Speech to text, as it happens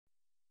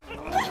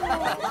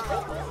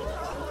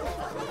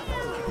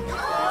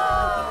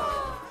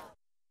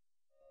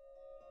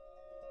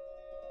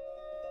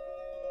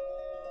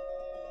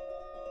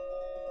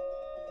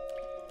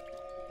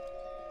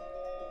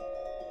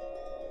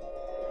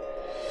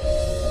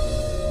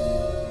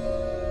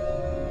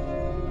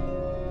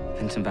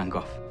Vincent van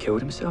Gogh killed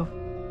himself?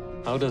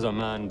 How does a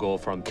man go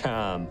from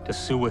calm to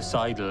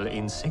suicidal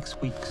in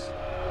 6 weeks?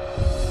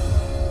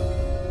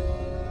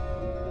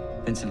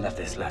 Vincent left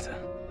this letter.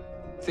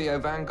 Theo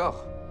van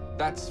Gogh.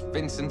 That's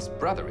Vincent's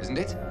brother, isn't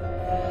it?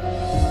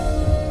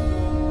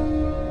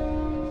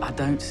 I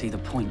don't see the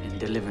point in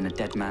delivering a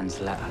dead man's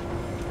letter.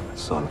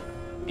 Son,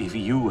 if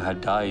you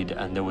had died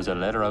and there was a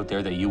letter out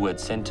there that you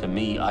had sent to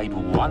me, I'd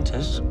want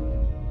it.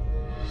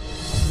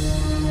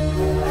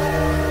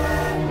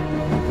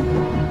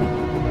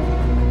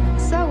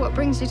 So, what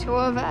brings you to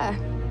over there?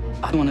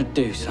 I want to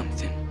do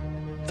something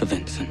for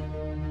Vincent.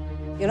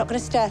 You're not going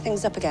to stir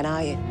things up again,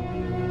 are you?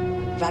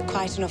 You've had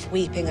quite enough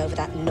weeping over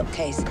that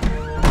nutcase.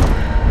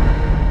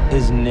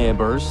 His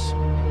neighbors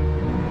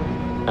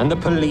and the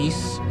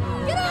police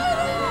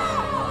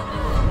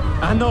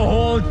and the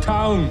whole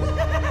town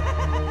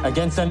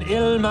against an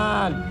ill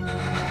man.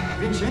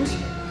 Vincent,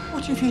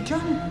 what have you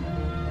done?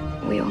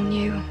 We all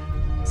knew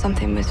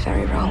something was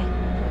very wrong.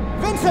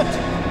 Vincent!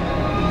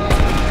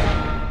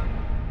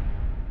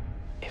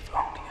 If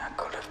only I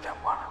could have been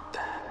one of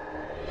them.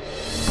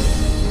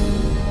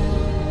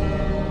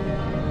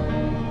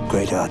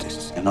 Great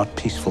artists are not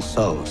peaceful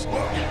souls.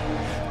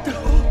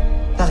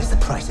 That is the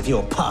price of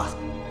your path.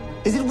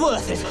 Is it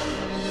worth it?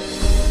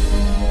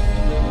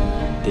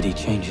 Did he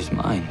change his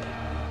mind?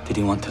 Did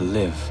he want to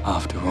live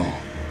after all?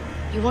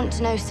 You want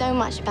to know so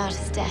much about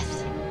his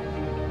death.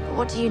 But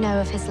what do you know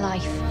of his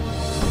life?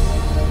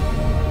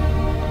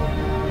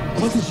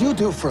 What did you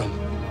do for him?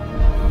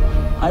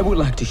 I would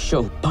like to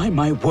show by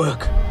my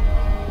work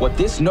what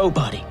this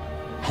nobody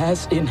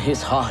has in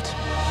his heart.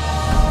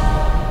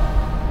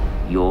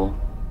 Your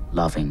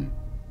loving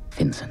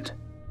Vincent.